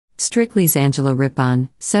Strictly's Angela Rippon,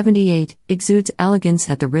 78, exudes elegance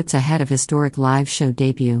at the Ritz ahead of historic live show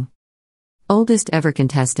debut. Oldest ever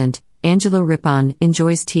contestant, Angela Rippon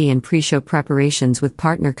enjoys tea and pre-show preparations with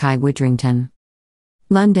partner Kai Widdrington.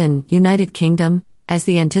 London, United Kingdom. As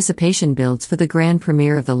the anticipation builds for the grand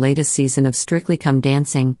premiere of the latest season of Strictly Come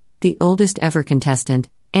Dancing, the oldest ever contestant,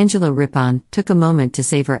 Angela Rippon, took a moment to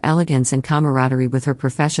savor elegance and camaraderie with her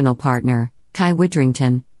professional partner, Kai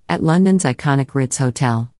Widdrington, at London's iconic Ritz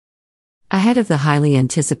Hotel. Ahead of the highly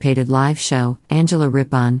anticipated live show, Angela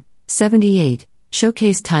Rippon, 78,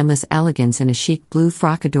 showcased timeless elegance in a chic blue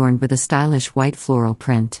frock adorned with a stylish white floral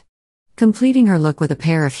print. Completing her look with a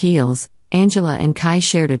pair of heels, Angela and Kai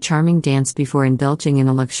shared a charming dance before indulging in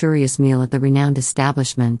a luxurious meal at the renowned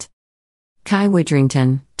establishment. Kai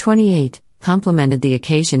Widdrington, 28, complemented the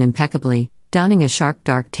occasion impeccably, donning a sharp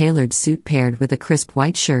dark tailored suit paired with a crisp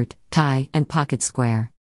white shirt, tie, and pocket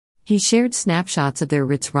square. He shared snapshots of their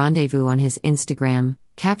Ritz rendezvous on his Instagram,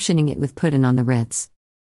 captioning it with "Puttin' on the Ritz."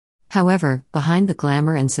 However, behind the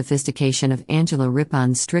glamour and sophistication of Angela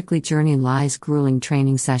Rippon's Strictly journey lies grueling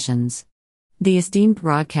training sessions. The esteemed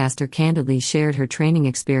broadcaster candidly shared her training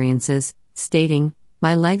experiences, stating,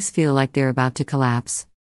 "My legs feel like they're about to collapse.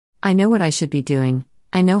 I know what I should be doing,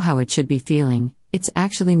 I know how it should be feeling, it's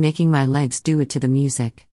actually making my legs do it to the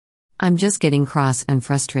music. I'm just getting cross and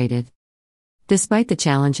frustrated." Despite the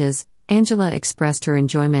challenges, Angela expressed her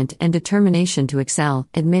enjoyment and determination to excel,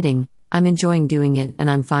 admitting, "I'm enjoying doing it and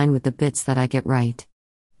I'm fine with the bits that I get right.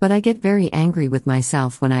 But I get very angry with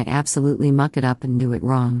myself when I absolutely muck it up and do it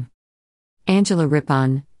wrong." Angela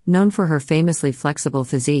Rippon, known for her famously flexible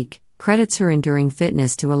physique, credits her enduring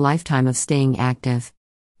fitness to a lifetime of staying active.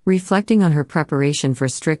 Reflecting on her preparation for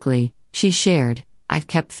Strictly, she shared, "I've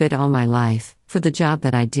kept fit all my life, for the job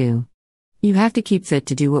that I do. You have to keep fit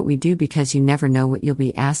to do what we do because you never know what you'll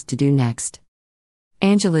be asked to do next."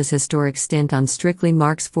 Angela's historic stint on Strictly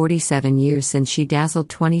marks 47 years since she dazzled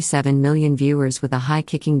 27 million viewers with a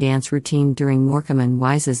high-kicking dance routine during Morecambe and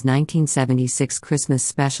Wise's 1976 Christmas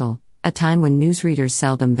special, a time when newsreaders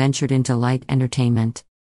seldom ventured into light entertainment.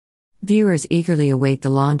 Viewers eagerly await the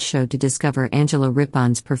launch show to discover Angela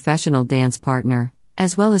Rippon's professional dance partner,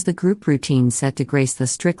 as well as the group routine set to grace the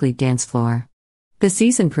Strictly dance floor. The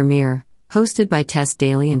season premiere, hosted by Tess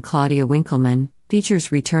Daly and Claudia Winkleman,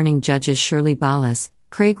 features returning judges Shirley Ballas,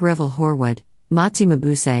 Craig Revel-Horwood, Matzi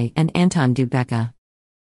Mabuse, and Anton Dubecca.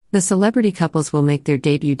 The celebrity couples will make their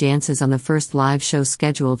debut dances on the first live show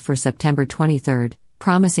scheduled for September 23,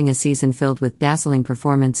 promising a season filled with dazzling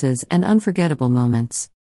performances and unforgettable moments.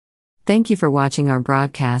 Thank you for watching our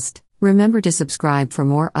broadcast. Remember to subscribe for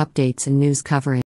more updates and news coverage.